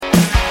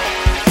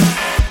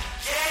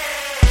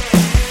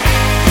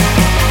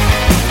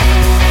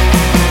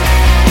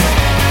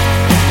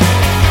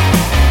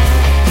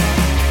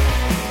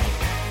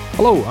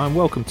Hello and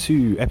welcome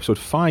to episode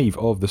 5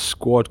 of the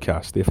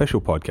Squadcast, the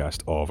official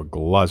podcast of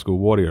Glasgow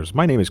Warriors.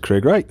 My name is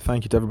Craig Wright.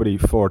 Thank you to everybody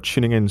for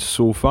tuning in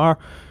so far,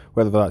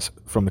 whether that's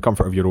from the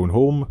comfort of your own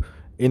home,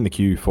 in the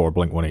queue for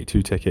Blink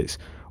 182 tickets,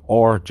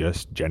 or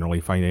just generally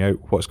finding out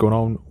what's going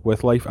on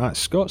with life at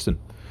Scotstoun.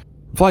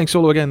 Flying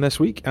solo again this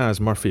week, as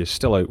Murphy is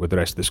still out with the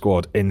rest of the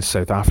squad in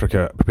South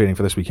Africa, preparing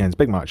for this weekend's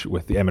big match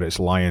with the Emirates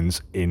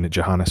Lions in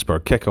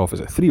Johannesburg. Kickoff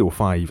is at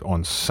 3:05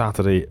 on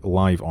Saturday,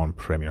 live on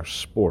Premier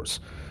Sports.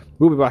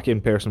 We'll be back in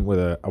person with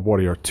a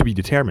Warrior to be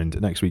determined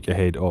next week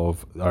ahead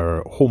of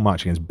our home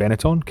match against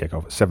Benetton.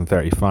 Kickoff at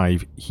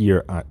 7:35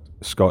 here at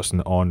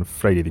Scotstoun on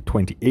Friday the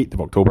 28th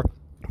of October.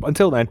 But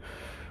until then,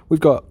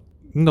 we've got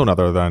none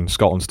other than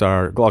Scotland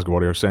star, Glasgow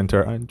Warriors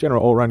centre and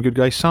general all-round good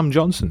guy Sam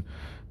Johnson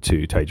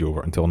to tide you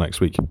over until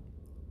next week.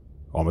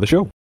 On with the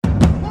show.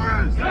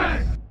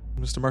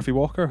 Mr. Murphy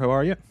Walker, how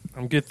are you?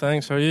 I'm good,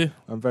 thanks. How are you?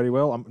 I'm very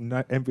well.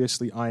 I'm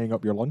enviously eyeing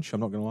up your lunch, I'm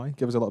not going to lie.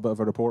 Give us a little bit of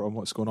a report on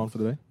what's going on for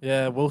the day.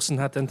 Yeah, Wilson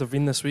had to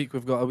intervene this week.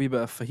 We've got a wee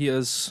bit of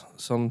fajitas,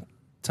 some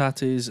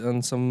tatties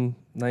and some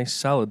nice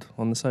salad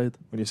on the side.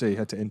 When you say he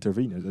had to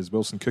intervene, is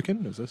Wilson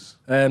cooking? Is this?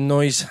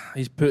 No, he's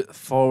put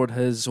forward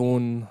his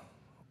own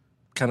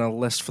kind of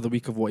list for the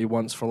week of what he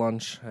wants for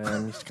lunch.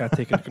 He's kind of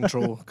taken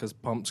control because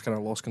Pump's kind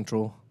of lost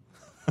control.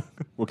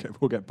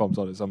 We'll get Pumps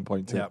on at some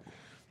point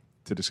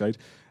to decide.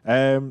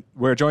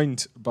 We're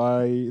joined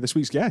by this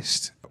week's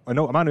guest. I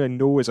know a man who I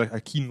know is a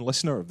keen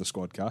listener of the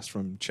Squadcast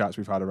from chats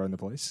we've had around the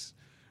place,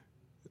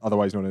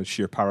 otherwise known as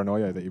sheer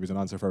paranoia that he was an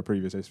answer for a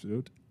previous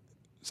episode.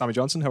 Sammy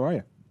Johnson, how are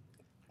you?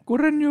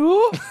 Good on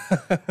you.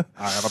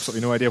 I have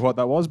absolutely no idea what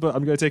that was, but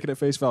I'm going to take it at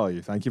face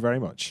value. Thank you very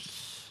much.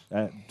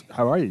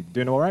 How are you?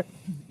 Doing all right?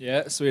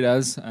 Yeah, sweet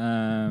as.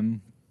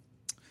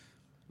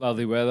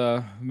 Lovely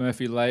weather.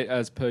 Murphy late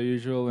as per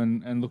usual,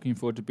 and looking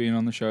forward to being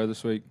on the show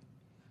this week.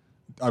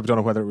 I don't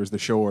know whether it was the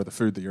show or the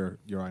food that you're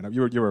eyeing up.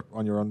 You were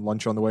on your own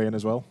lunch on the way in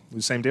as well. It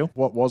was the same deal.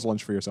 What was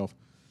lunch for yourself?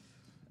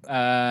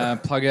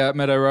 Plug out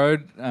Meadow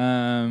Road.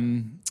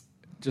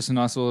 Just a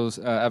nice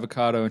little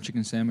avocado and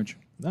chicken sandwich.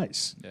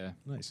 Nice. Yeah,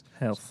 nice.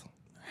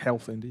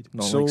 Health indeed.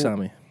 Not like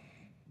Sammy.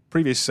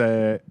 Previous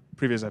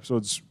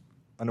episodes,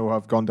 I know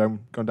have gone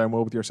down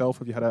well with yourself.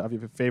 Have you had a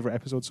favourite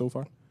episode so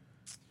far?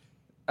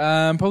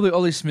 Probably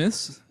Ollie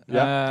Smith's.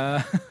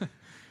 Yeah.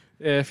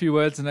 Yeah, a few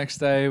words the next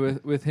day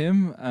with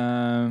him.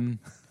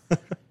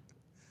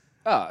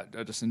 I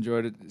just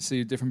enjoyed it.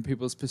 See different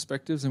people's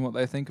perspectives and what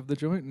they think of the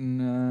joint,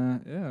 and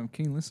I'm a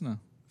keen listener.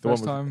 The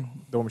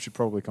one we should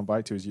probably come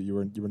back to is you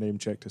were name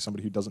checked as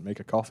somebody who doesn't make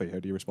a coffee. How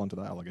do you respond to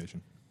that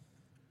allegation?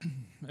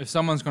 If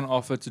someone's going to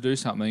offer to do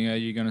something, are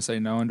you going to say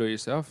no and do it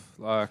yourself?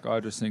 Like, I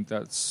just think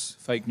that's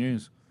fake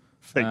news.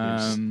 Fake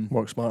news.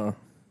 Work smarter.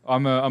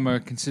 I'm a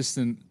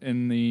consistent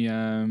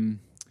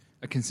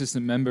a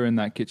consistent member in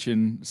that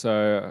kitchen,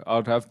 so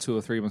I'd have 2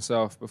 or 3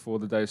 myself before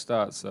the day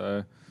starts.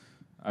 So,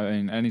 I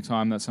mean, any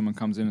time that someone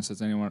comes in and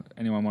says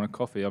anyone want a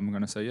coffee, I'm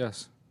going to say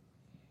yes.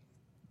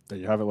 There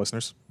you have it,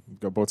 listeners. We've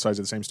got both sides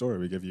of the same story.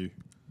 We give you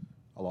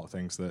a lot of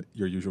things that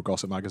your usual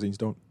gossip magazines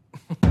don't.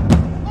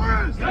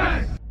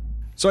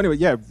 So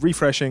anyway,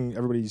 refreshing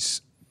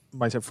everybody's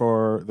mindset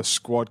for the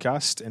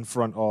Squadcast. In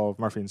front of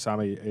Murphy and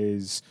Sammy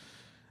is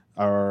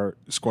our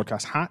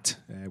Squadcast hat.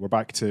 We're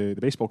back to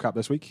the baseball cap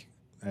this week.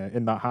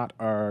 In that hat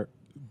are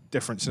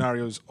different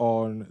scenarios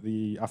on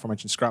the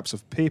aforementioned scraps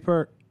of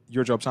paper.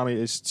 Your job, Sammy,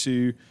 is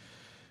to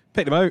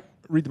pick them out,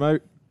 read them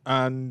out,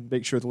 and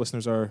make sure the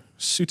listeners are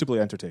suitably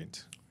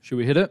entertained. Should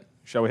we hit it?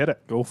 Shall we hit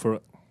it? Go for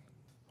it.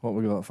 What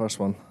we got first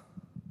one?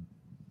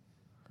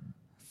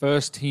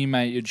 First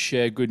teammate you'd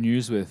share good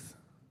news with.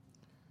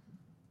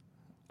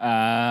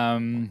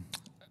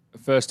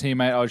 First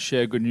teammate I'd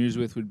share good news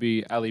with would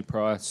be Ali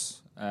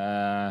Price.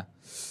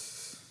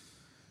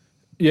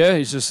 Yeah,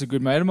 he's just a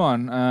good mate of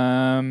mine.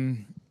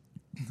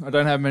 I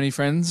don't have many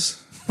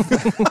friends,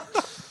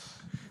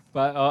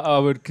 but I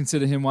would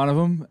consider him one of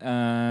them.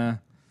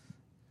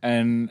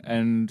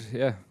 And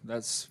yeah,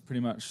 that's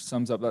pretty much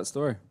sums up that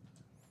story.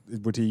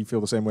 Would he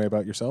feel the same way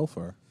about yourself,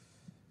 or?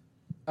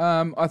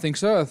 I think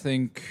so. I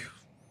think,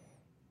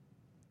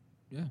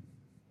 yeah.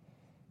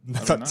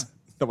 Not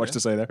much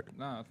to say there.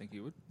 No, I think he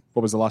would.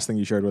 What was the last thing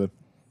you shared with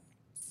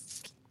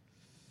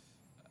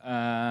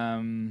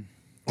him?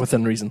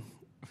 Within reason.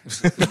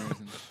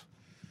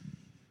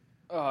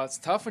 Oh, it's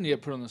tough when you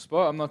get put on the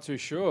spot. I'm not too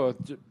sure.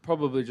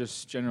 Probably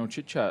just general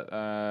chit chat.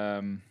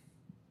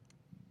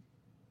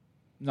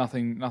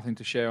 Nothing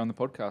to share on the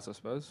podcast, I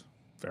suppose.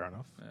 Fair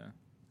enough. Yeah.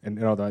 And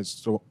in other words,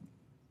 so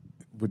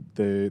would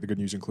the good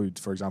news include,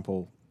 for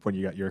example, when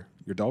you got your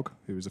dog,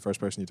 who was the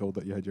first person you told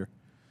that you had your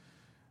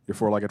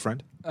 4-legged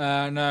friend?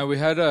 No, we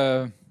had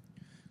a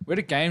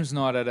games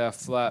night at our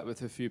flat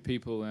with a few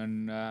people,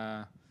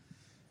 and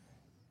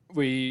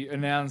we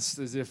announced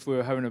as if we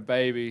were having a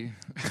baby,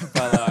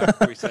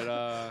 but we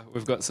said,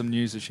 we've got some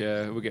news to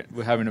share.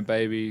 We're having a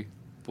baby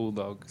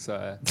bulldog,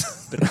 so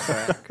bit of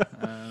crack.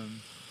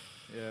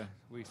 Yeah,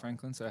 we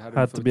Franklin, so had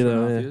to be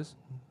there. Years.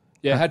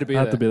 Yeah, had to be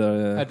there.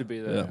 Yeah. Had to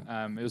be there.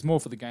 Yeah. It was more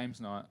for the games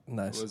night.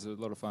 Nice. It was a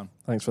lot of fun.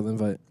 Thanks for the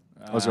invite.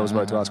 I was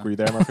about to ask, were you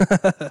there, Murphy?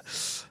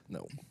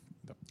 No.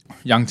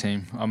 Young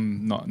team.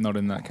 I'm not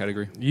in that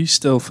category. You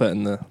still fit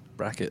in the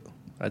bracket,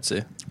 I'd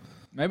say.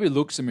 Maybe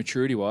looks and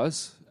maturity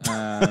wise.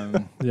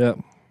 Yeah.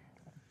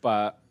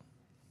 But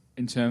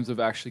in terms of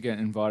actually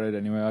getting invited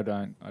anyway, I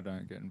don't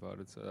get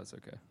invited, so that's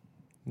okay.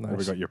 Have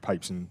we got your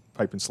pipe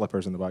and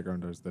slippers in the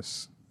background, or is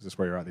this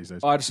where you're at these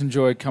days? I just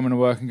enjoy coming to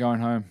work and going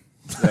home.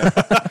 Yeah.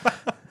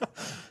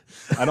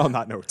 And on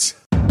that note,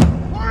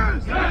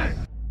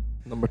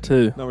 Number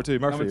two,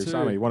 Murphy or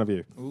Sammy, one of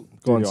you. Ooh,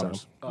 go on, the Sam.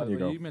 honours. Oh, You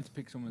go. you meant to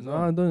pick someone. No,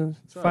 I don't.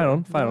 Fire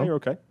on. No, you're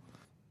okay.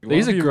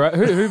 These are great.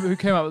 Who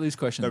came up with these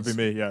questions? That'd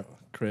be me. Yeah,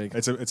 Craig.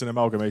 it's an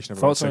amalgamation of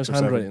about Thoughts on his 6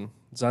 or 7. handwriting?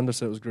 Xander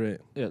said it was great.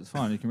 Yeah, it's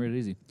fine. You can read it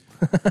easy.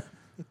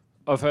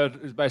 I've heard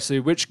it's basically,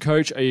 which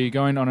coach are you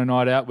going on a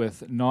night out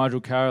with? Nigel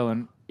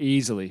Carolyn,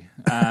 easily.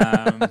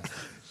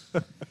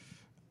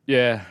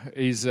 Yeah,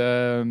 he's he's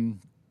the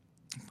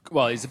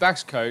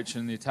backs coach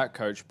and the attack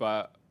coach,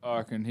 but I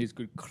reckon he's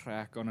good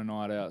crack on a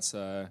night out.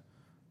 So,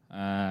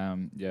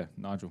 yeah,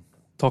 Nigel.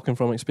 Talking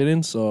from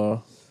experience,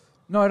 or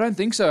No, I don't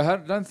think so. I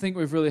don't think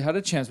we've really had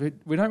a chance. We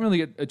don't really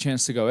get a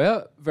chance to go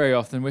out very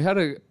often. We had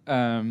a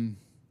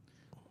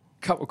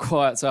couple of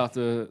quiets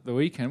after the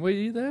weekend. Were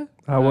you there?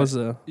 I was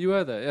there. You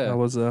were there, yeah. I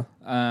was there.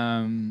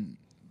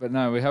 But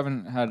no, we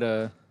haven't had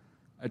a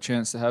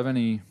chance to have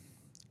any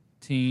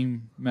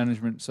team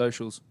management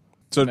socials.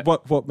 So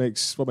what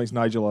makes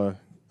Nigel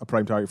a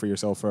prime target for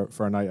yourself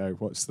for a night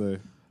out? What's the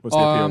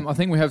appeal? I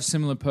think we have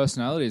similar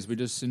personalities. We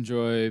just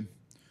enjoy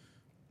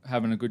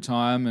having a good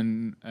time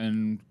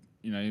and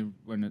you know,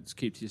 when it's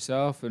keep to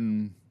yourself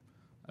and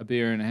a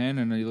beer in a hand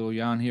and a little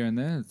yarn here and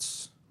there,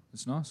 it's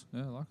nice.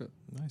 Yeah, I like it.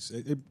 Nice.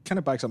 It kind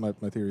of backs up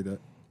my theory that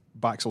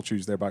backs will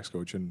choose their backs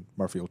coach and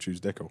Murphy will choose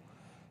Dicko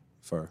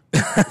for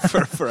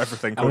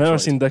everything. I've never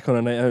seen Dick on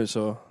a night out,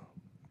 so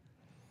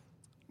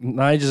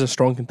Nigel's a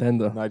strong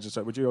contender.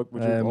 Nigel, would you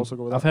also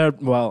go with that? I've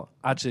heard, well,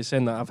 actually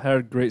saying that, I've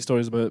heard great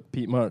stories about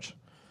Pete Murch.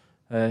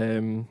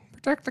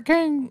 Protect the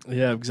king.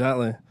 Yeah,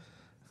 exactly.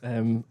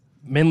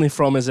 Mainly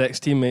from his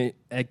ex-teammate,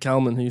 Ed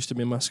Kalman, who used to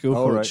be my school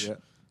coach. Right,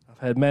 yeah. I've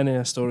heard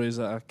many stories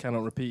that I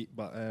cannot repeat,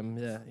 but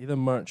yeah, either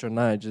Murch or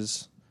Nige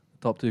is the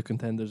top two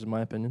contenders in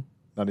my opinion.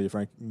 None of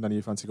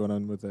you fancy going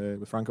on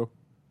with Franco?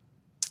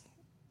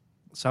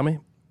 Sammy?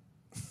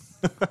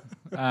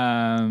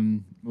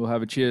 We'll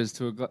have a cheers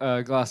to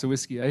a glass of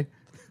whiskey, eh?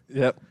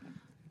 Yep.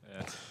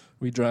 Yeah.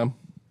 We dram.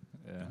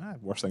 Yeah.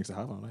 Worst things to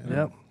have on it.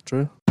 Yep,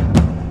 true.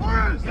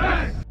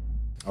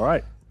 All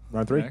right,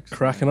 round 3. Next.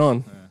 Cracking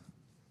on. Yeah.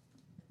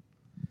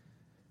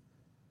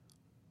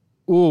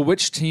 Ooh,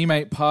 which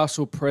teammate, past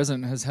or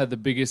present, has had the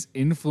biggest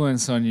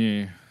influence on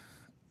you?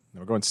 Now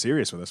we're going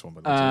serious with this one,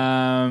 but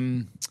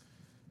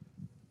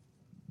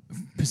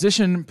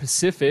Position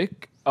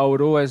Pacific, I would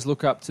always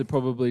look up to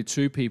probably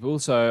two people.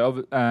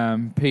 So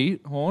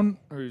Pete Horn,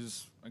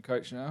 who's a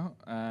coach now,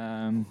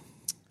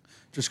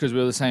 just because we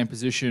were the same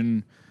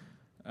position,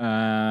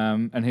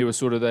 and he was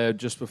sort of there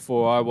just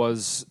before I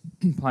was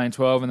playing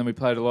 12, and then we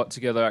played a lot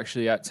together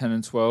actually at 10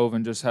 and 12,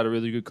 and just had a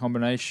really good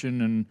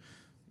combination. And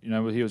you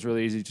know, he was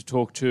really easy to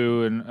talk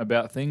to and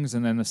about things.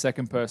 And then the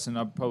second person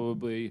I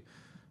probably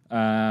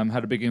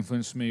had a big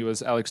influence for me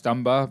was Alex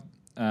Dunbar,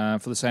 for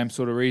the same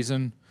sort of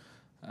reason.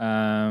 You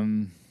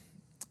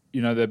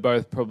know, they're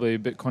both probably a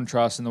bit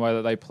contrast in the way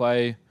that they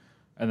play,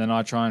 and then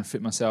I try and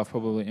fit myself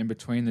probably in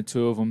between the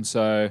two of them.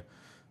 So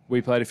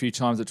we played a few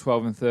times at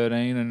 12 and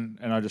 13,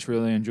 and I just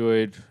really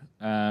enjoyed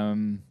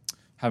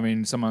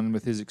having someone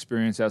with his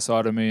experience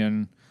outside of me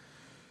and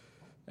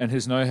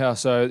his know-how.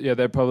 So, yeah,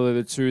 they're probably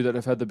the two that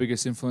have had the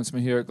biggest influence on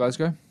me here at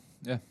Glasgow.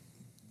 Yeah.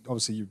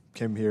 obviously you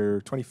came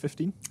here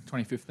 2015.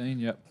 2015,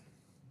 yep.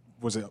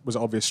 Was it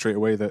obvious straight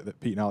away that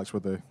Pete and Alex were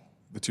the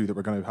two that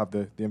were going to have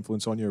the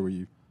influence on you, or were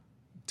you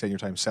taking your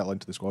time to settle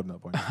into the squad at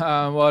that point?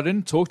 Well, I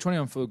didn't talk to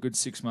anyone for a good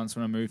 6 months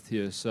when I moved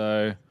here,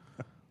 so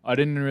I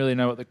didn't really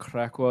know what the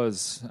crack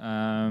was.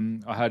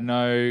 I had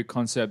no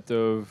concept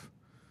of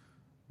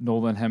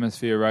Northern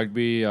Hemisphere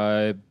rugby.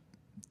 I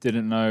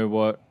didn't know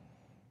what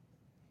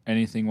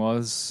anything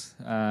was.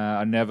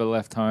 I never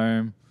left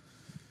home.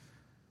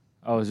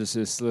 I was just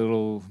this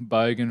little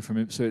bogan from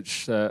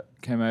Ipswich that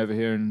came over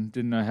here and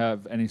didn't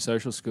have any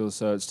social skills,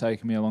 so it's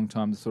taken me a long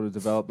time to sort of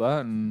develop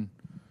that. And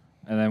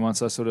then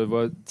once I sort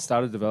of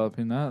started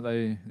developing that,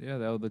 they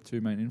were the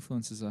two main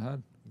influences I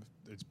had.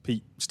 Is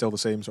Pete still the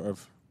same sort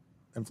of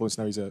influence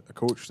now he's a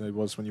coach than he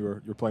was when you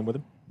were playing with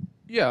him?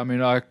 Yeah, I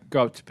mean, I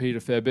go up to Pete a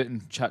fair bit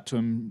and chat to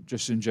him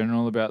just in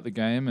general about the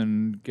game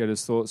and get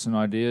his thoughts and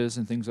ideas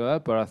and things like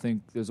that. But I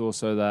think there's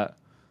also that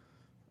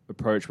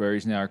approach where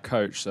he's now a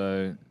coach,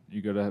 so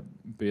you got to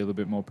be a little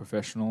bit more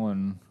professional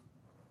and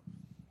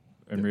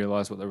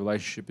realise what the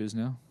relationship is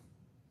now.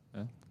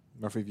 Yeah.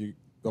 Murphy,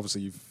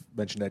 you've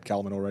mentioned Ed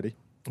Kalman already.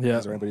 Yeah.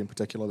 Is there anybody in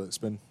particular that's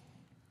been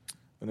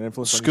an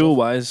influence?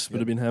 School-wise,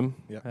 would have been him.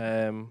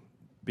 Yeah.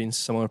 Been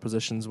similar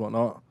positions,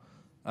 whatnot.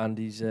 And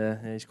he's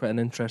quite an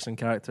interesting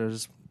character,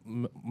 as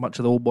much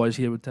of the old boys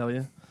here would tell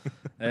you.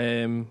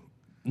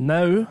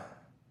 Now,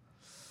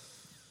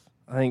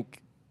 I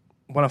think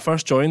when I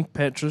first joined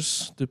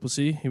Petrus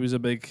Duplessis, he was a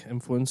big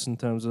influence in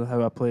terms of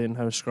how I play and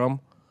how I scrum.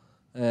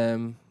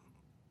 Yeah,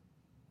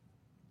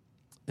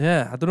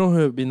 I don't know who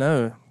it would be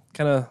now.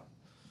 Kind of,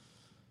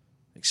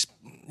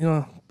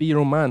 be your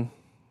own man.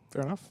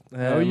 Fair enough.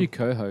 How are you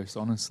co-host,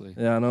 honestly?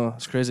 Yeah, I know.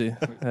 It's crazy.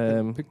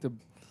 Pick the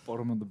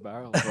bottom of the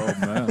barrel for old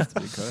Murph to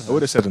be co-host. I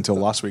would have said until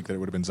last week that it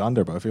would have been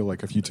Xander, but I feel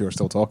like if you two are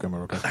still talking,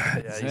 we're okay.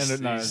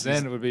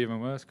 Xander would be even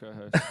worse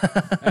co-host.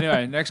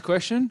 Anyway, next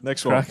question.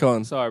 Next one. Crack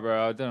on. Sorry,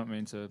 bro. I don't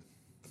mean to.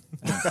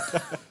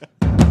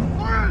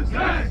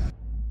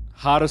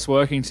 Hardest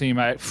working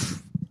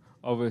teammate.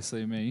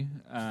 Obviously me.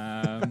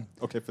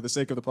 Okay, for the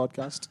sake of the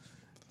podcast,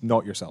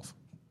 not yourself.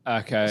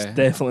 Okay.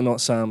 Definitely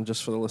not Sam,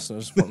 just for the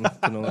listeners wanting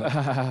to know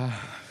that.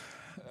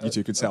 You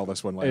two could sell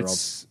this one later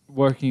It's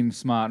working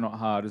smart, not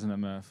hard, isn't it,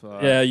 Murph?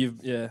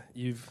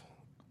 You've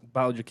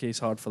battled your case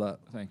hard for that.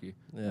 Thank you.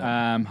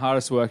 Yeah.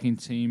 Hardest working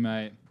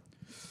teammate.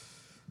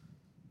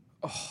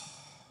 Oh.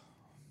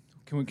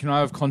 Can I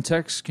have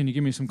context? Can you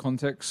give me some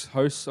context,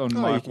 hosts, on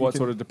what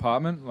sort of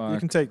department? on. You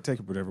can take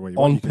it whatever way you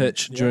want. On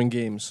pitch during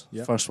games.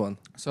 Yeah. First one.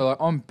 So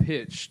like on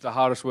pitch, the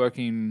hardest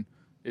working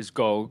is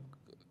Gold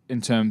in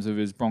terms of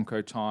his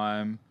Bronco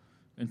time,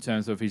 in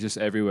terms of he's just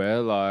everywhere.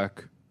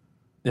 Like,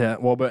 Yeah.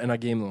 What about in a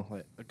game though?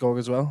 Like a GOG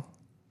as well?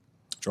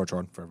 George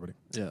Horn for everybody.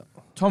 Yeah.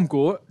 Tom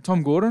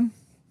Gordon.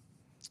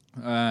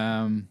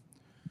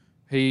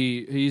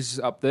 He's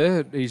up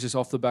there. He's just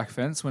off the back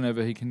fence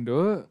whenever he can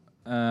do it.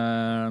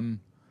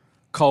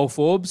 Cole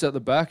Forbes at the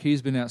back.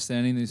 He's been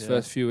outstanding these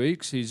first few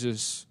weeks. He's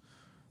just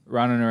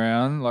running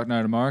around like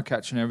no tomorrow,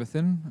 catching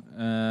everything.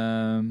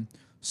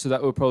 So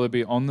that will probably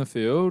be on the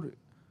field.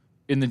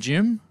 In the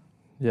gym,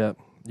 Yeah.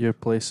 Your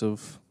place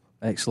of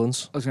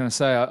excellence. I was going to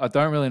say, I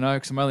don't really know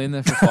because I'm only in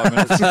there for 5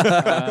 minutes.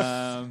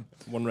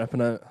 One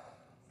repping out.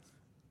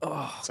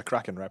 It's a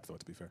cracking rep, though,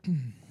 to be fair.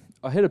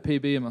 I hit a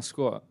PB in my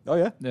squat. Oh,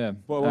 yeah? Yeah.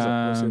 What was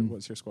it?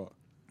 What's your squat?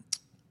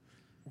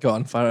 Go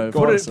on, fire out.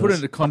 Put it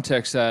into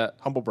context that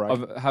Humble brag.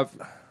 I've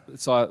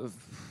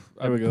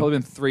There we go. probably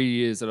been 3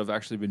 years that I've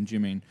actually been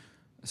gymming.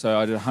 So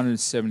I did a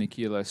 170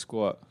 kilo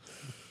squat.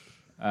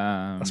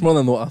 That's more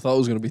than what I thought it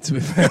was going to be, to be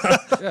fair.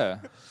 Yeah.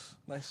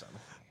 Nice, Sam.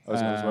 I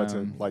was about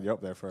to light you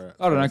up there for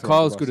I don't know.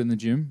 Kyle's good in the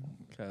gym.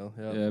 Kyle,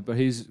 yeah. Yeah, but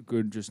he's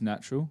good just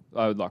natural.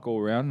 Like all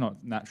around,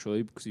 not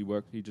naturally because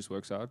he just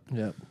works hard.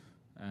 Yeah.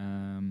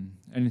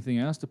 Anything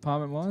else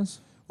department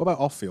wise? What about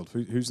off-field?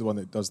 Who's the one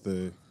that does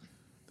the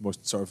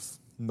most sort of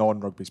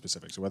non-rugby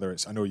specific? So whether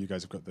it's, I know you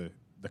guys have got the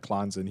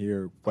clans in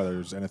here, whether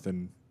there's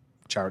anything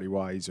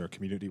charity-wise or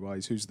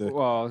community-wise, who's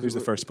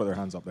the first to put their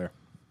hands up there?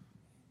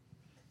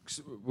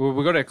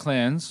 We've got our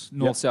clans,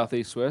 north, south,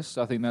 east, west.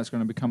 I think that's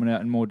going to be coming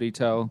out in more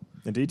detail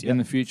Indeed, in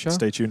the future.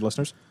 Stay tuned,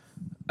 listeners.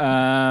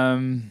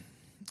 Someone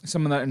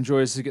that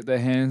enjoys to get their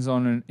hands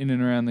on in and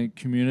around the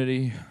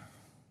community.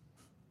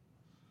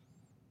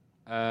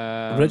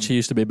 Richie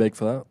used to be big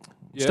for that.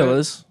 Yeah, Still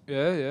is.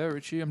 Yeah,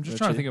 Richie. I'm just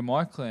trying to think of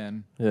my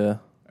clan. Yeah.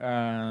 Who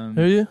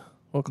are you?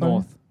 What clan?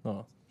 North.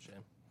 Oh,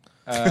 shame.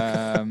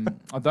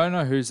 I don't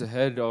know who's the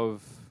head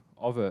of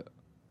it.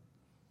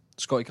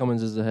 Scotty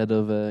Cummins is the head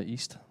of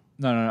East.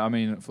 No, I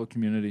mean for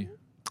community.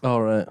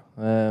 All right.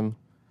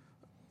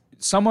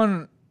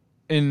 Someone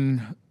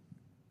in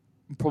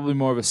probably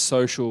more of a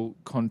social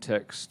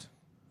context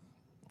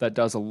that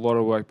does a lot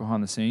of work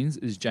behind the scenes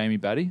is Jamie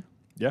Batty.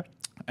 Yeah.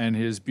 And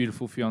his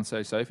beautiful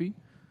fiancée, Sophie.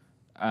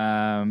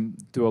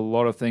 Do a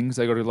lot of things.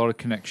 They got a lot of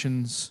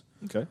connections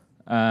Okay.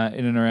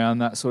 in and around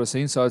that sort of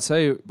scene. So I'd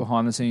say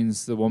behind the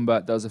scenes, the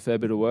Wombat does a fair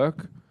bit of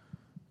work.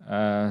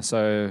 There's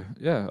a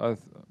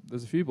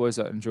few boys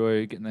that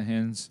enjoy getting their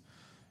hands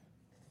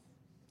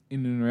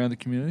in and around the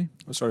community.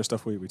 What sort of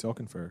stuff we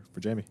talking for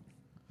Jamie?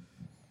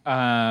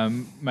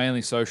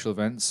 Mainly social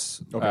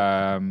events.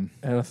 Okay.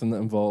 Anything that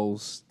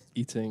involves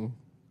eating,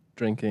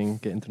 drinking,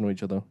 getting to know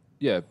each other.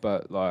 Yeah,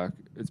 but like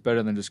it's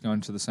better than just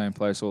going to the same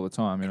place all the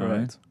time. You know what I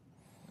mean? Correct.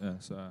 Yeah.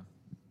 So,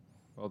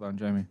 well done,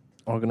 Jamie.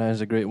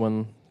 Organised a great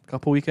one a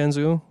couple weekends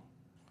ago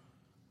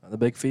at the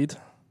Big Feed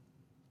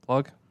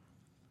plug,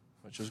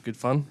 which was good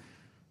fun.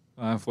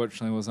 I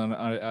unfortunately was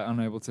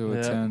unable to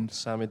attend.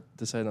 Sammy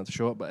decided not to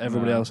show up, but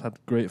everybody No. else had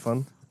great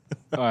fun.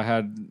 I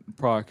had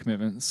prior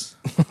commitments.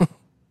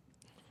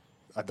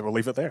 We'll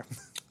leave it there.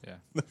 Yeah.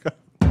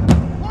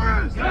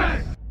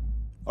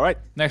 All right.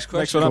 Next Next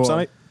question. one up, Go on.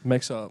 Sammy.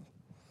 Mix it up.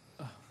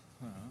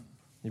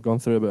 You've gone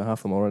through about half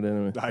of them already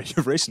anyway.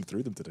 You're racing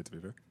through them today, to be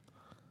fair.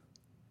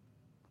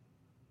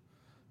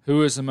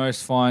 Who is the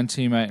most fine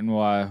teammate and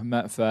why?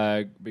 Matt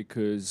Fagg,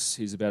 because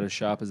he's about as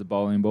sharp as a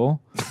bowling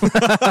ball.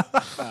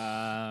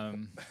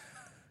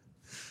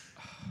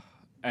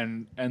 And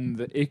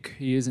the ick,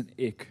 he is an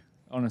ick.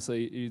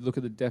 Honestly, you look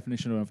at the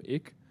definition of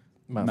ick,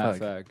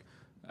 Matt Fagg.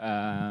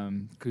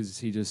 Because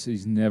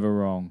he's never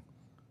wrong.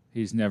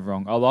 He's never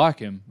wrong. I like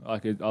him. I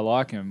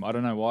like him. I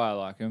don't know why I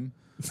like him,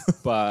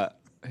 but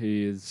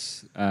he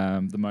is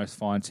the most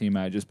fine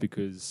teammate just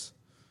because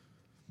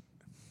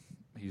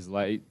he's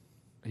late.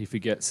 He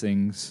forgets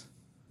things.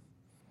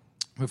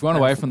 We've gone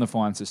away from the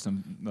fine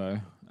system,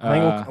 though. I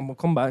think we'll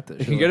come back to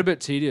it. It can get a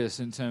bit tedious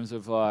in terms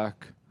of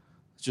like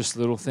just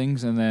little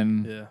things, and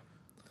then Yeah.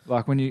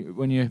 like when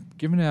you're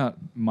giving out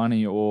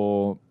money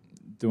or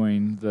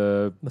doing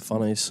the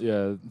funnies.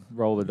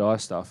 roll the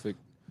dice stuff, it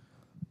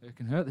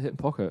can hurt the hip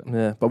pocket.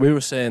 Yeah, but we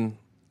were saying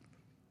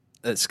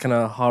it's kind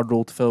of a hard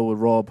role to fill with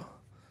Rob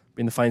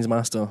being the fines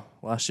master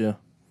last year.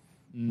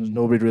 There's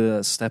nobody really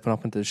that's stepping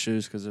up into his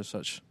shoes because there's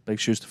such big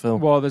shoes to fill.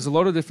 Well, there's a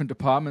lot of different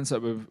departments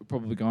that we're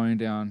probably going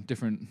down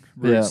different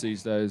routes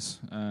these days,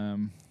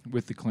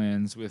 with the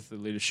clans, with the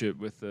leadership,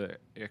 with the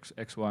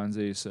X, Y, and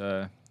Z.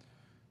 So,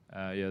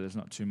 there's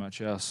not too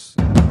much else.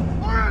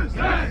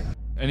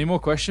 Any more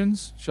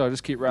questions? Shall I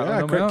just keep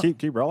rattling them out?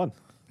 Keep rolling.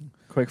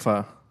 Quick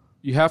fire.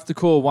 You have to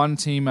call one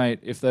teammate.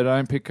 If they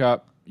don't pick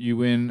up, you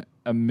win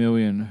 $1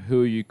 million.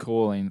 Who are you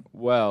calling?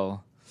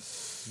 Well,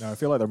 No, I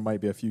feel like there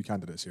might be a few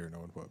candidates here,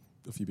 knowing what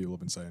a few people have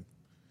been saying.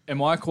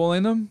 am I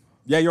calling them?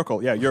 Yeah, your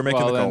call. Yeah, you're making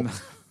the call. Then,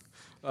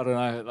 I don't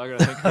know. I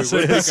gotta think who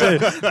would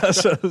pick up.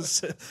 That's what I was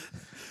saying.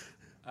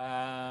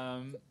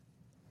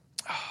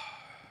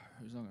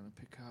 Who's not going to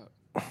pick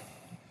up?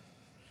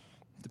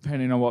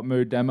 Depending on what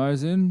mood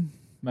Demo's in,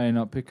 may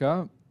not pick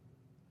up.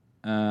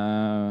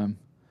 I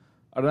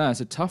don't know.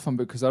 It's a tough one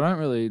because I don't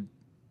really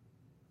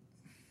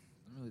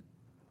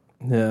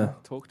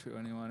talk to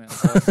anyone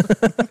outside.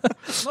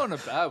 Not in a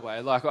bad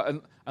way. Like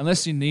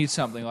unless you need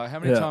something. Like how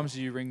many times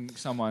do you ring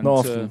someone?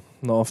 Not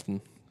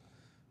often.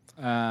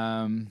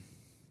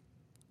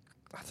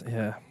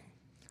 Yeah.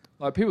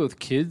 Like people with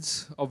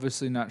kids,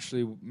 obviously,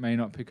 naturally may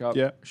not pick up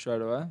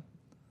straight away.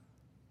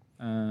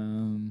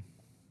 I'm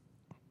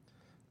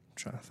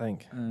trying to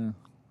think.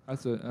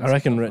 That's I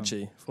reckon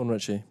Richie. Phone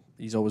Richie.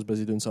 He's always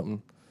busy doing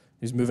something.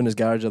 He's moving his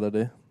garage the other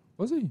day.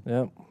 Was he?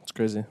 Yeah, it's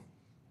crazy.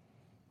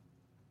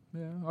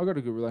 Yeah, I got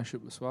a good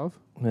relationship with Suave.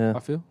 Yeah, I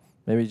feel.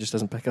 Maybe he just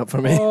doesn't pick up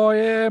for me. Oh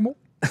yeah.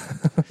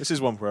 This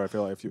is one where I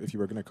feel like if you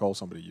were going to call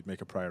somebody, you'd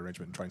make a prior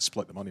arrangement and try and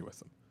split the money with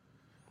them.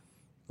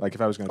 Like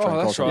if I was going to try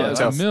and call somebody, right.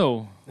 That's a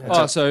mil.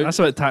 Yeah, so that's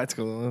a bit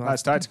tactical.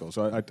 that's tactical.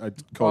 So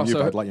I'd call you,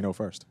 but I'd let you know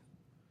first.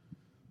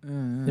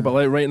 Yeah, but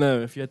like right now,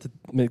 if you had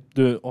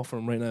to offer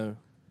him right now,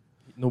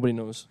 nobody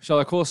knows. Shall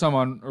I call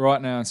someone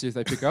right now and see if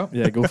they pick up?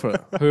 Yeah, go for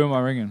it. Who am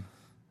I ringing?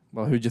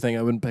 Well, who do you think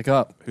I wouldn't pick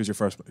up? Who's your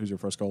first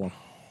call on?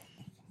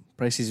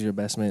 Pricey's your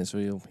best mate, so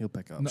he'll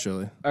pick up,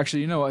 surely.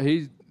 Actually, you know what?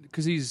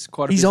 Because he's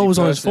quite a He's busy always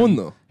on his person, phone,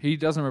 though. He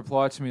doesn't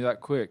reply to me that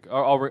quick.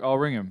 I'll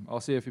ring him. I'll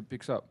see if he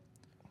picks up.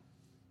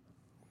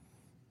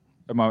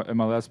 Am I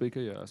loudspeaker?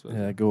 Yeah, I suppose.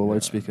 Yeah, go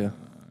loudspeaker.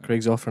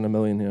 Craig's offering $1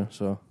 million here,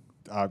 so.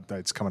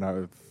 It's coming out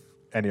of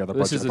any other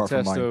This budget is a apart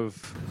from test mine.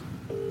 of...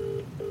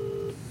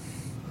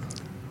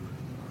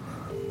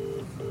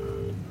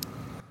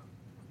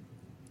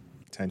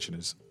 Tension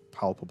is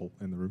palpable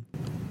in the room.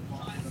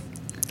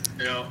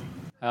 Yeah.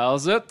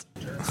 How's it?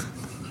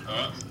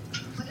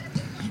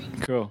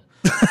 Cool.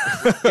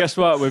 Guess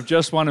what? We've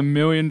just won $1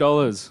 million.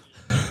 What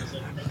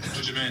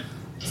do you mean?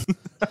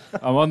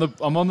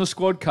 I'm on the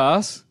squad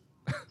cast,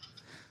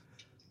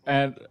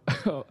 and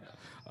I'm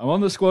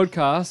on the squad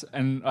cast,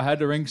 and I had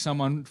to ring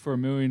someone for $1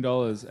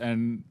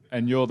 million,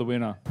 and you're the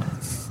winner.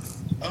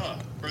 Oh,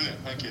 brilliant.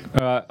 Thank you.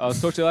 All right, I'll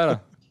talk to you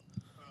later.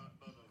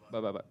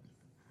 Bye.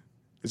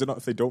 Is it not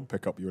if they don't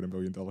pick up, you win $1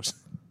 million?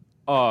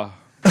 Oh.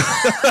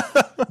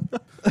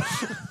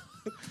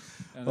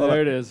 And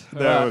there it is.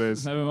 There it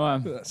is. Never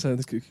mind. That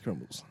sounds cookie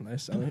crumbles.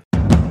 Nice, Sally.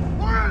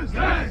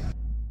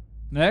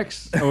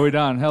 Next? Are we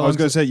done? I was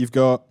going to say, you've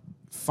got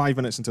 5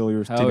 minutes until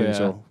your Hell TV, yeah.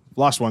 so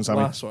last one, Sammy.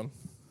 Last one.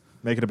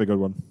 Make it a big good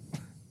one.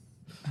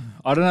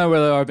 I don't know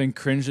whether I've been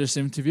cringe this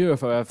interview or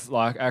if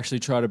I've actually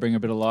tried to bring a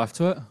bit of life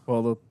to it.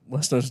 Well, the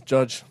listeners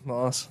judge,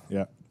 not us.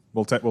 Yeah.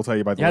 We'll tell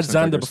you by the You had listener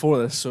Xander figures. before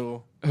this,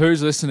 so.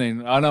 Who's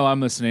listening? I know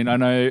I'm listening. I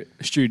know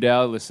Stu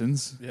Dow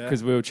listens Yeah.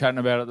 because we were chatting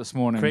about it this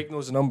morning. Craig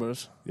knows the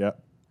numbers. Yeah.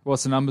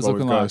 What's the numbers Well,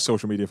 looking we've got a like?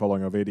 social media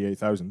following of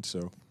 88,000,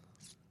 so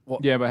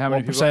Yeah, but how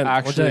many what people percent? What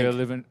actually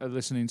do you are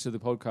listening to the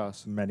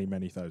podcast? many,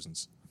 many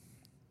thousands.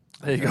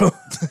 There you go.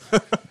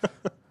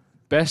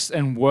 Best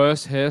and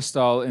worst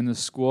hairstyle in the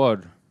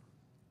squad.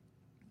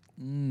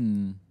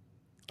 I'm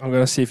going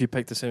to see if you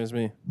picked the same as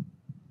me.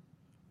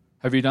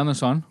 Have you done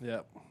this one?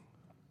 Yep.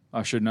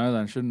 I should know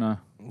then, shouldn't I?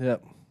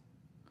 Yep.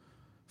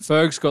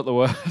 Ferg's got the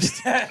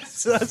worst.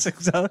 Yes, that's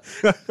exactly.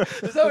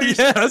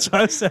 Yeah, that's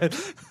what I said.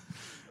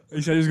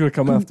 He said he was going to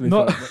come after me.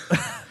 Not,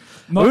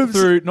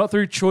 Oops. not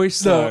through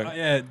choice No, though.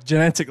 yeah,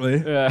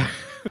 genetically. Yeah.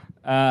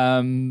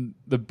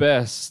 The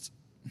best.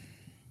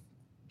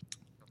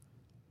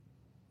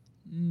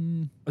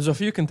 There's a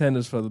few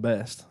contenders for the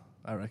best,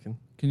 I reckon.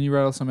 Can you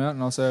rattle some out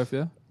and I'll say if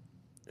yeah?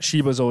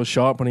 Sheba's always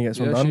sharp when he gets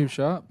one Yeah, done. Sheep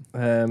Sharp.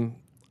 I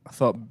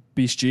thought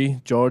Beast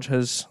G, George,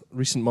 his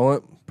recent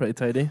mullet, pretty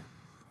tidy.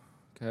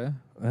 Okay.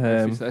 If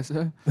you Um, say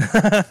so.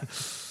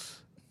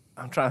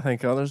 I'm trying to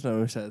think of others now,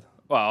 we said.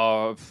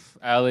 Well,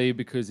 Ali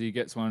because he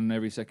gets one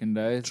every second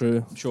day.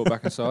 True. Short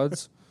back and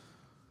sides.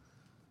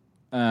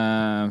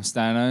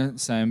 Stano,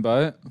 same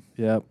boat.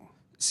 Yep.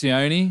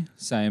 Sione,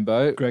 same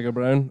boat. Gregor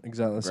Brown,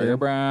 exactly the Gregor same.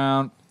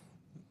 Brown.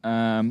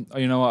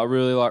 You know what? I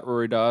really like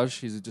Rory Darge.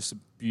 He's just a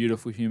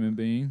beautiful human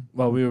being.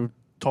 Well, we were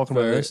talking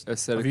about very this, have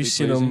aesthetically you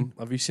seen pleasing. him?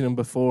 Have you seen him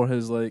before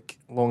his like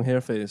long hair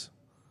phase?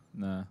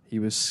 No, He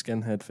was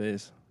skinhead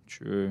phase.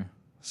 true.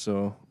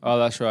 So Oh,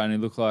 that's right. And he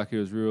looked like he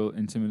was real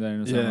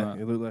intimidating or something. yeah, like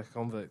he looked like a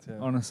convict. Yeah.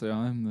 Honestly,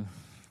 I'm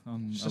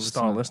Just a a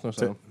star listener.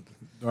 So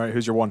All right,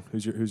 who's your one?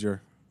 Who's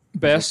your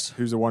Best.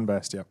 Who's the one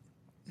best? Yep.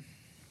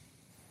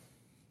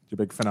 Your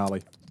big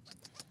finale.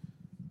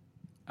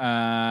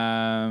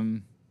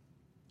 Current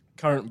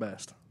current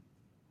best.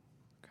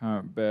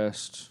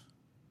 best.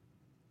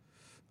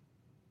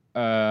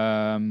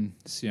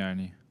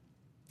 Sione.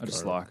 I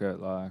just like it.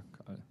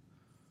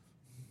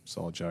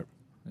 Solid shout.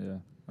 Yeah,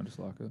 I just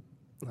like it.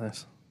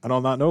 Nice. And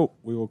on that note,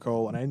 we will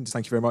call an end.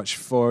 Thank you very much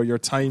for your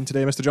time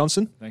today, Mr.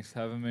 Johnson. Thanks for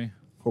having me.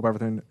 Hope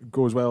everything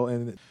goes well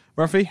in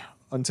Murphy.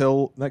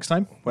 Until next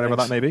time, whatever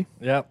Thanks. that may be.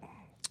 Yeah.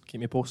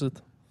 Keep me posted.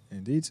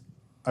 Indeed.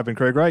 I've been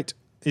Craig Wright.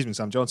 He's been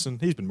Sam Johnson.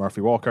 He's been Murphy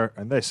Walker.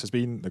 And this has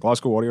been the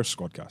Glasgow Warriors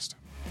Squadcast.